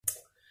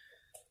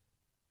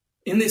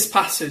In this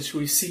passage,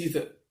 we see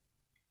that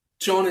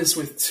John is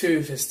with two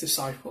of his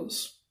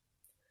disciples.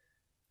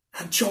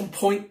 And John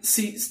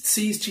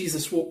sees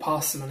Jesus walk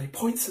past them, and he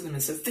points at them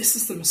and says, "This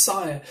is the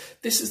Messiah.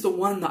 This is the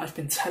one that I've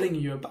been telling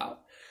you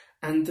about."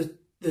 And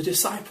the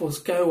disciples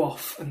go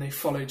off and they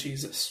follow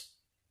Jesus.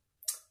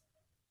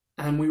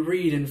 And we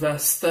read in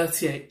verse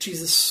 38,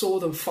 Jesus saw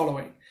them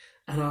following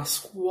and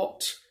asked,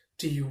 "What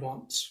do you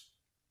want?"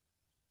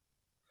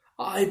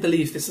 I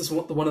believe this is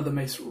one of the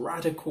most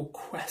radical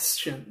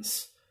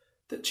questions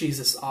that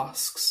Jesus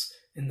asks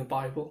in the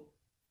Bible.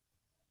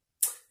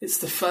 It's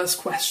the first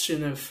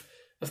question of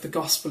the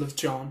Gospel of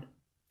John,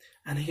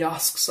 and he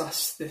asks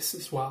us this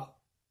as well.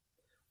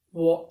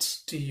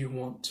 What do you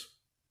want?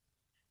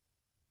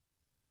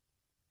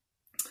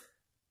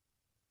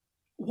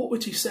 What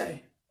would you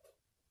say?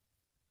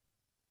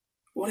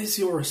 What is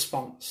your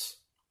response?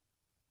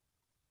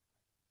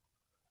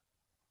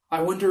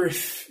 I wonder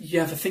if you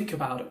ever think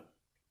about it.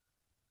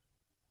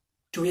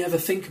 Do we ever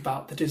think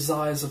about the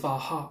desires of our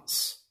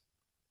hearts?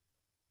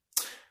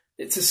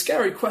 It's a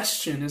scary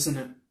question, isn't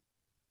it?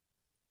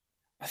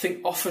 I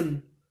think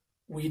often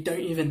we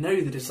don't even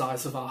know the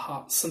desires of our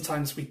hearts.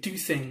 Sometimes we do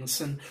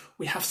things and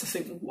we have to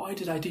think, why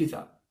did I do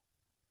that?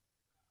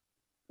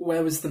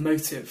 Where was the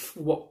motive?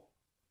 What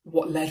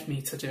led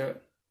me to do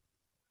it?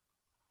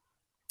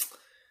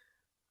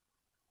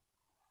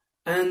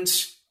 And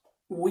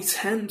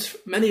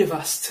many of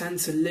us tend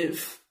to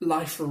live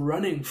life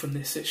running from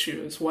this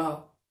issue as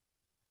well.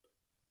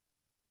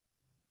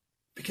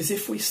 Because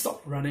if we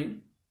stop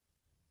running,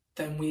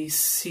 then we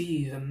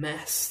see the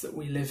mess that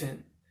we live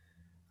in,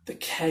 the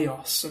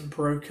chaos and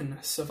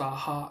brokenness of our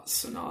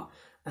hearts and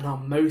our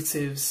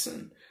motives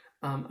and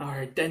our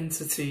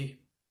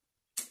identity.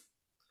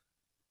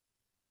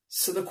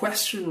 So the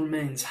question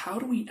remains: how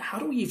do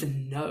we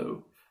even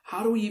know?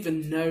 How do we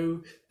even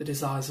know the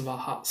desires of our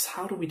hearts?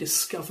 How do we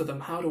discover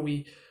them? How do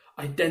we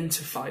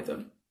identify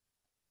them?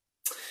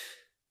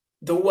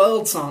 The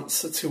world's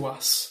answer to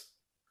us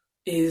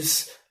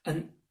is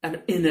an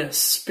inner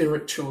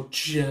spiritual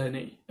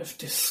journey of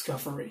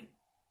discovery,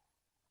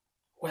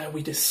 where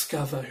we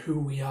discover who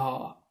we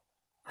are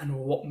and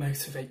what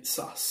motivates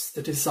us,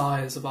 the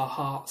desires of our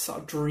hearts,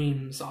 our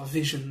dreams, our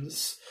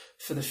visions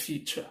for the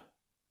future.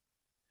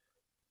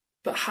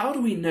 But how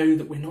do we know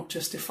that we're not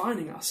just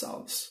defining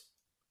ourselves?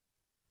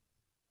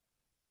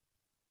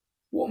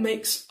 What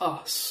makes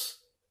us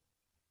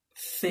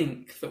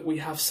think that we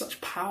have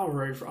such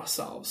power over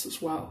ourselves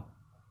as well?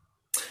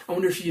 I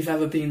wonder if you've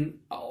ever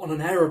been on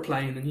an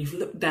aeroplane and you've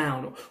looked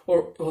down,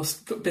 or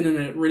been in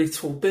a really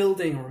tall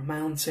building or a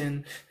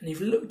mountain, and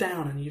you've looked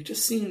down and you've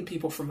just seen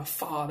people from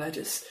afar.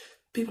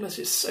 People are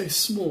just so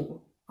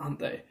small, aren't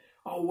they?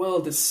 Our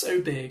world is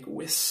so big,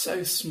 we're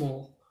so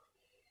small.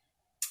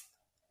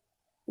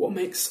 What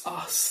makes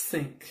us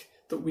think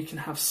that we can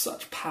have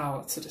such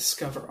power to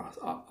discover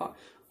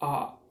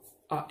our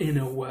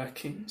inner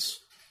workings?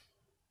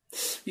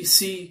 You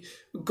see,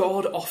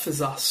 God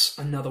offers us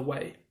another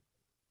way.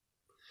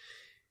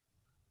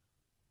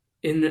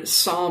 In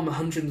Psalm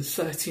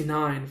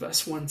 139,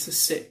 verse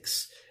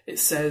 1-6, it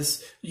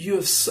says, "You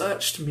have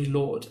searched me,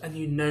 Lord, and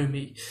you know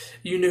me.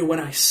 You know when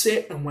I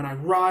sit and when I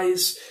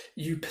rise.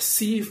 You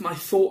perceive my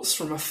thoughts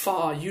from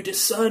afar. You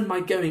discern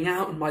my going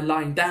out and my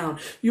lying down.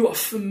 You are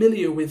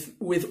familiar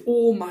with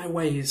all my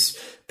ways.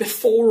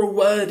 Before a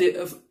word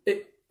is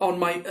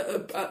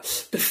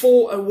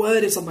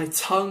on my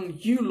tongue,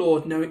 you,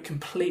 Lord, know it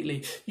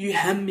completely. You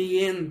hem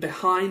me in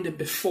behind and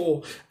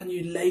before, and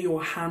you lay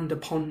your hand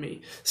upon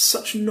me.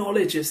 Such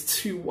knowledge is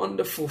too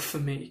wonderful for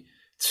me,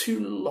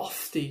 too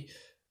lofty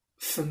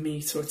for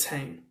me to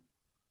attain."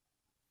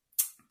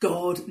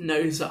 God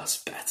knows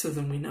us better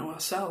than we know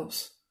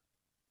ourselves.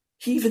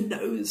 He even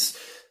knows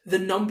the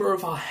number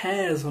of our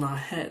hairs on our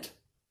head.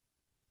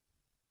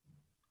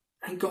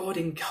 And God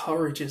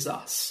encourages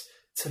us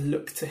to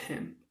look to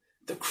him,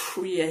 the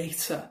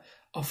creator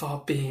of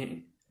our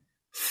being,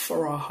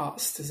 for our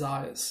heart's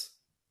desires,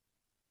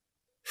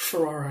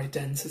 for our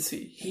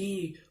identity.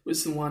 He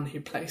was the one who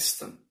placed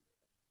them.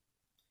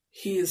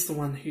 He is the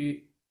one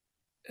who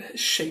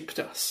shaped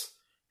us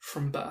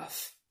from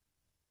birth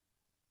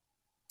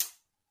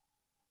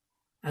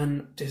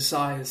and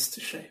desires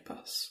to shape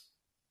us.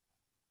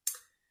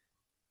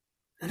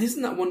 And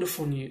isn't that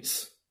wonderful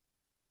news?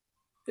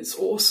 It's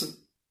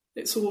awesome.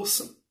 It's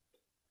awesome.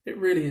 It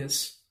really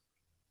is.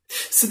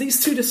 So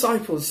these two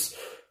disciples,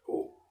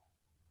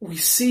 we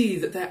see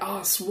that they're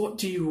asked, "What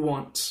do you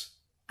want?"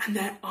 And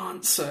their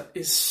answer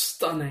is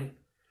stunning.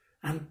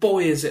 And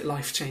boy, is it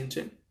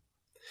life-changing.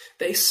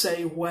 They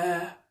say,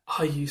 "Where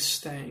are you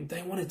staying?"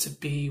 They wanted to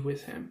be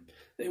with him.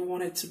 They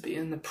wanted to be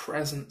in the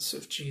presence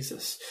of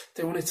Jesus.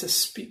 They wanted to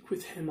speak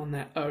with him on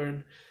their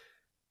own.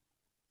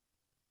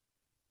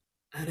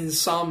 And in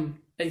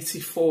Psalm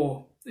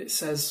 84, it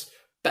says,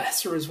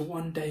 "Better is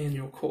one day in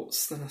your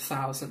courts than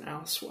 1,000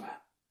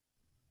 elsewhere."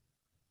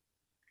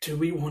 Do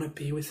we want to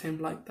be with him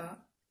like that?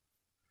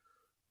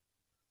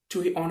 Do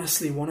we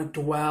honestly want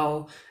to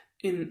dwell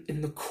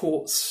in the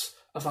courts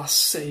of our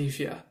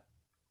Saviour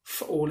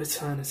for all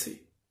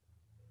eternity?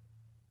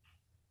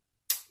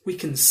 We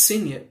can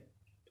sing it,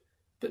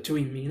 but do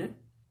we mean it?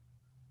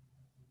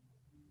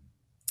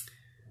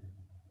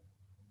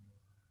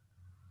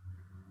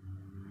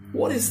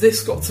 What has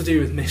this got to do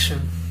with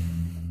mission?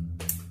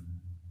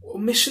 Well,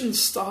 mission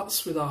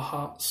starts with our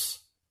hearts.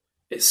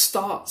 It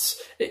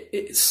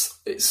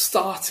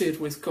started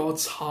with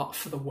God's heart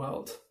for the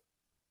world.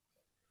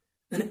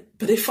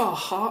 But if our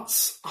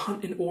hearts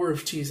aren't in awe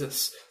of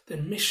Jesus,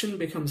 then mission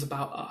becomes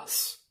about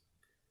us.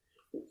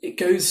 It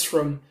goes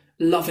from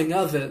loving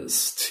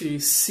others to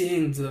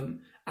seeing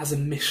them as a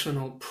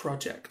missional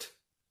project.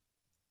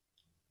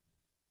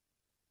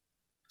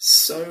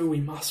 So we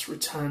must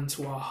return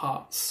to our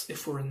hearts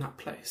if we're in that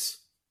place.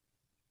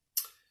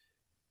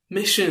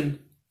 Mission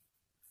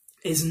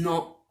is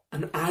not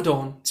an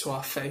add-on to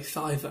our faith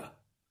either.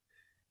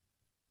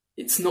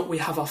 It's not we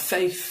have our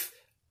faith,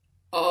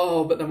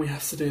 but then we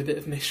have to do a bit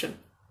of mission.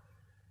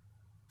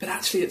 But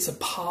actually it's a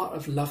part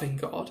of loving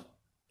God.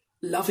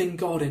 Loving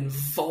God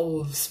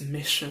involves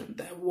mission.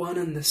 They're one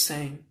and the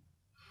same.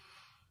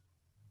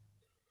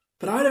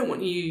 But I don't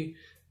want you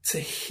to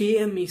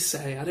hear me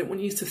say, I don't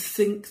want you to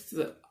think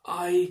that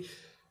I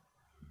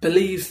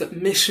believe that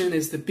mission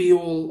is the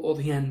be-all or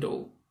the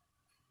end-all.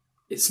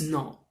 It's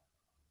not.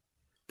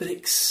 But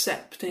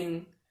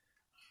accepting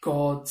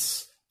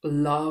God's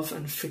love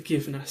and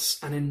forgiveness,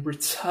 and in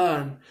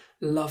return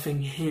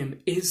loving him,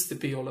 is the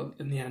be-all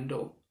and the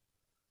end-all.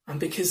 And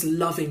because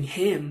loving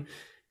him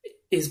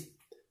is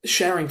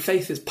sharing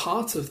faith is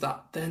part of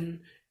that,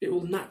 then it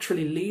will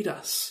naturally lead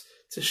us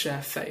to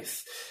share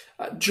faith.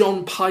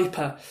 John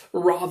Piper,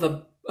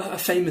 a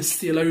famous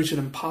theologian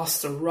and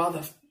pastor,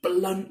 rather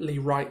bluntly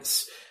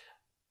writes,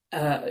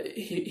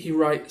 he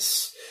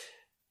writes,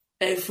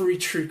 every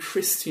true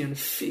Christian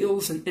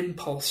feels an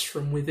impulse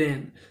from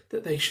within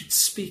that they should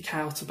speak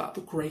out about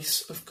the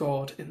grace of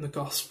God in the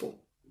gospel.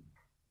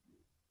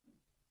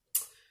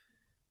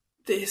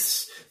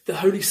 The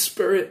Holy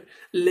Spirit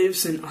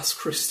lives in us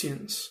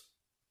Christians,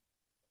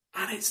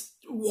 and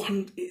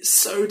it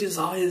so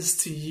desires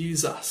to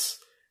use us,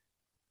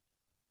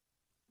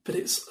 but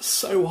it's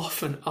so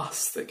often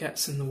us that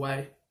gets in the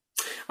way.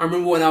 I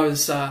remember when I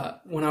was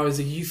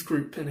a youth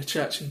group in a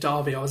church in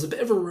Derby, I was a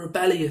bit of a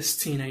rebellious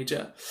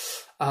teenager.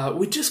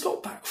 We just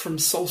got back from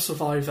Soul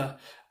Survivor,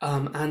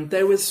 and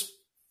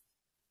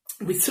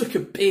we took a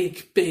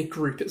big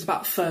group. It was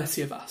about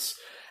 30 of us.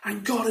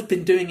 And God had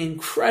been doing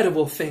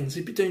incredible things.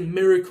 He'd been doing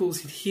miracles.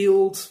 He'd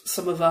healed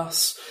some of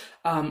us.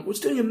 Was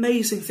doing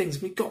amazing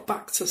things. We got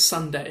back to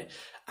Sunday,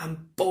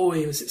 and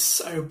boy, was it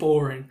so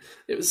boring.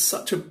 It was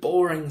such a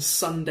boring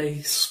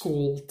Sunday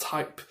school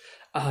type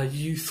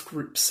youth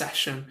group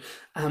session.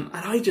 And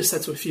I just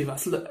said to a few of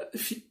us, look,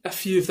 a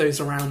few of those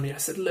around me, I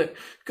said, look,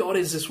 God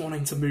is just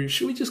wanting to move.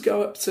 Should we just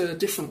go up to a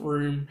different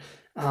room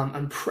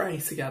and pray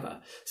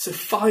together? So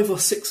 5 or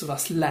 6 of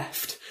us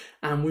left,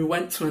 and we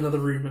went to another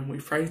room and we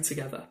prayed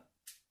together.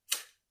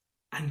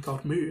 And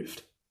God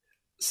moved.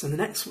 So the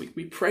next week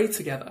we prayed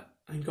together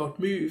and God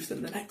moved.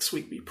 And the next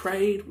week we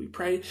prayed,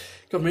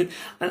 God moved.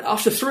 And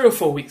after 3 or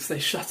 4 weeks, they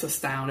shut us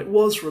down. It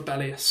was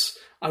rebellious.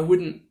 I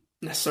wouldn't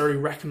necessarily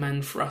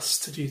recommend for us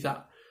to do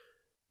that.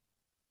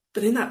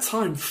 But in that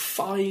time,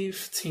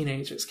 5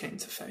 teenagers came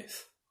to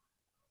faith.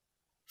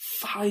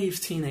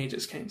 5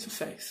 teenagers came to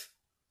faith.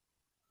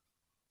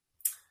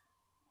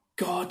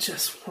 God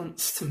just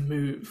wants to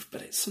move,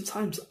 but it's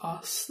sometimes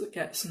us that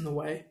gets in the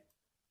way.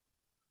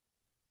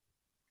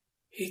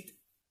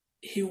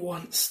 He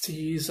wants to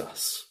use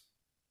us.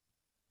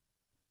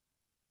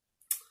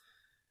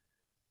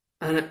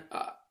 And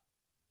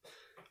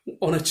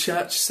on a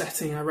church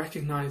setting, I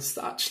recognise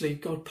that actually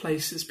God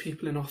places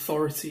people in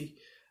authority,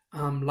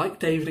 like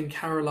David and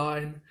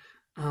Caroline,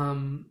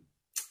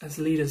 as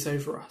leaders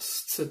over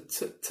us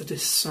to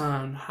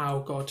discern how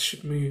God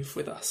should move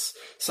with us.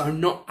 So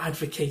I'm not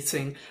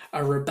advocating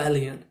a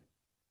rebellion,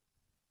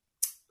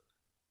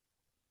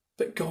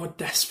 but God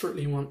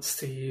desperately wants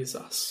to use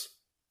us.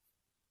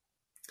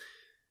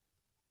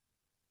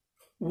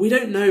 We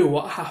don't know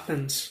what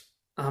happened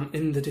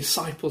in the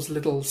disciples'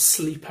 little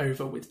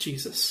sleepover with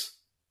Jesus,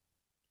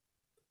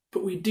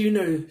 but we do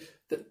know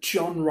that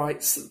John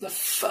writes that the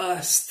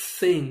first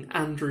thing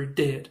Andrew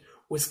did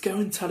was go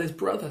and tell his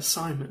brother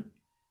Simon.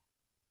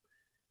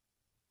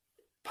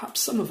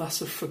 Perhaps some of us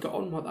have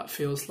forgotten what that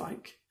feels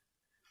like.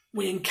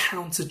 We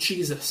encounter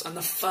Jesus, and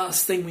the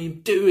first thing we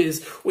do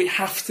is we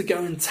have to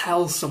go and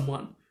tell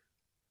someone.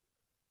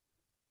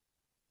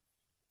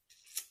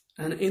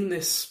 And in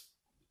this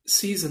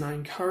season, I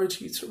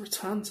encourage you to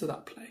return to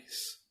that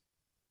place.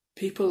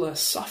 People are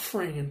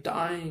suffering and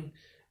dying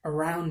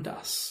around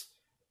us.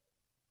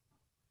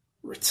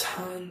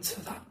 Return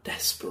to that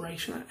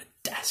desperation. I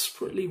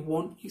desperately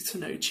want you to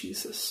know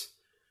Jesus.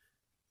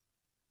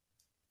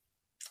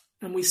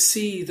 And we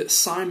see that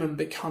Simon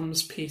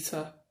becomes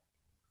Peter,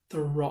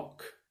 the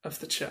rock of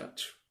the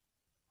church.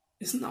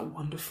 Isn't that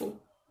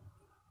wonderful?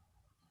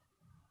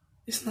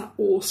 Isn't that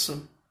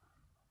awesome?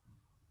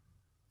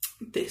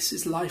 This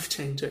is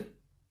life-changing.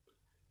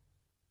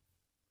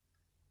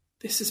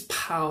 This is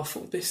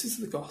powerful. This is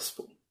the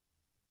gospel.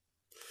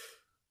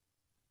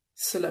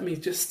 So let me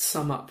just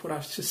sum up what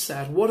I've just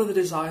said. What are the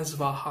desires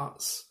of our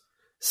hearts?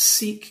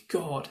 Seek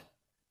God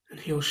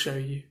and he'll show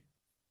you.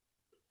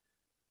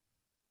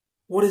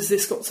 What has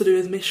this got to do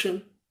with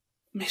mission?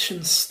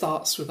 Mission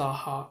starts with our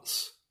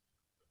hearts.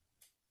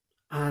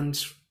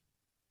 And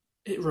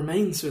it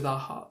remains with our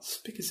hearts,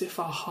 because if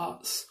our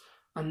hearts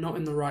are not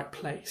in the right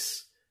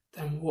place,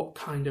 then what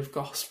kind of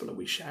gospel are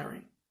we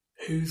sharing?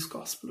 Whose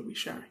gospel are we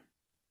sharing?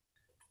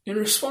 In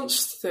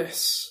response to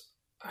this,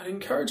 I'd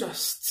encourage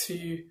us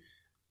to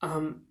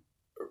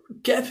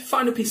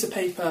find a piece of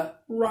paper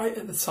right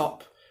at the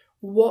top.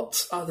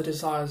 What are the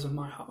desires of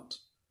my heart?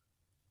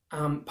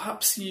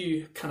 Perhaps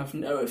you kind of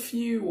know a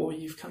few, or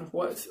you've kind of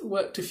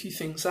worked a few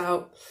things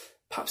out.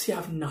 Perhaps you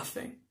have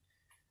nothing.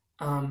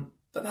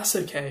 But that's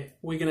okay.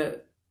 We're going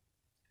to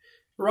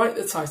write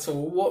the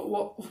title,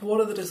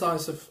 what are the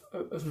desires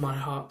of my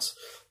heart?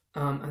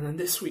 And then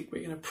this week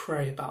we're going to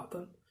pray about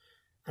them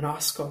and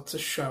ask God to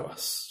show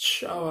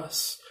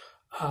us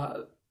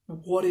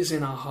what is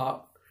in our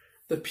heart,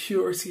 the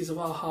purities of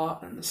our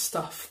heart and the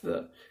stuff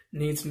that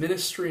needs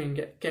ministry and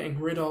getting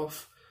rid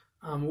of,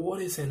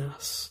 what is in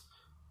us.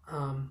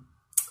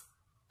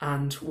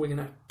 And we're going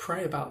to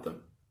pray about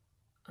them.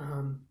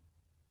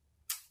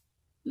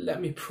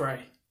 Let me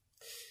pray.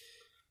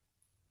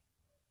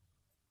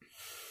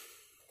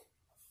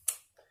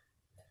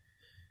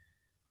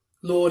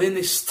 Lord, in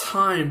this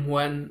time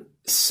when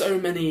so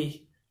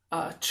many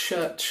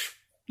church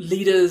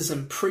leaders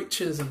and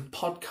preachers and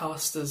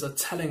podcasters are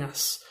telling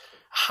us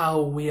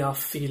how we are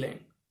feeling,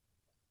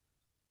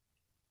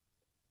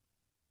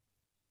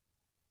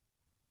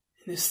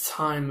 in this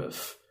time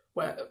of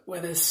where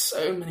there's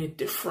so many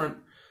different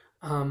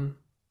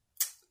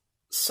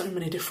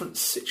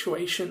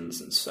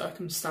situations and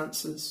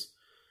circumstances,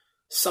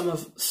 some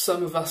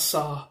of us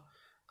are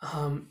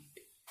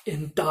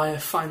in dire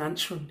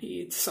financial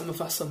need. Some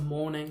of us are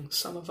mourning.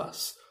 Some of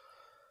us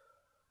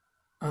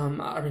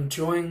are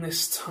enjoying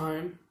this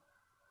time.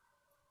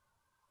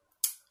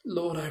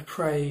 Lord, I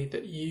pray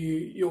that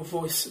your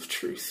voice of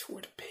truth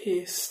would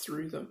pierce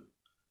through them.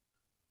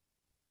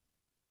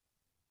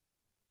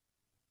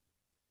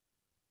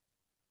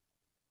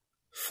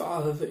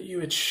 Father, that you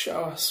would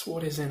show us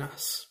what is in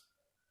us.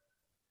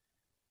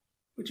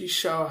 Would you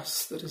show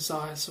us the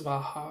desires of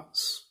our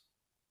hearts?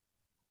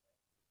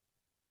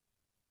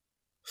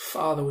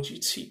 Father, would you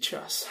teach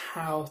us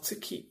how to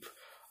keep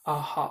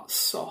our hearts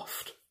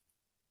soft,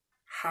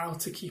 how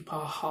to keep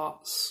our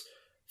hearts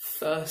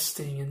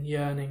thirsting and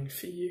yearning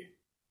for you.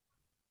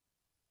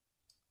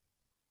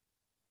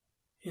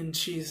 In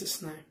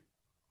Jesus' name,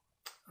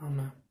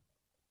 amen.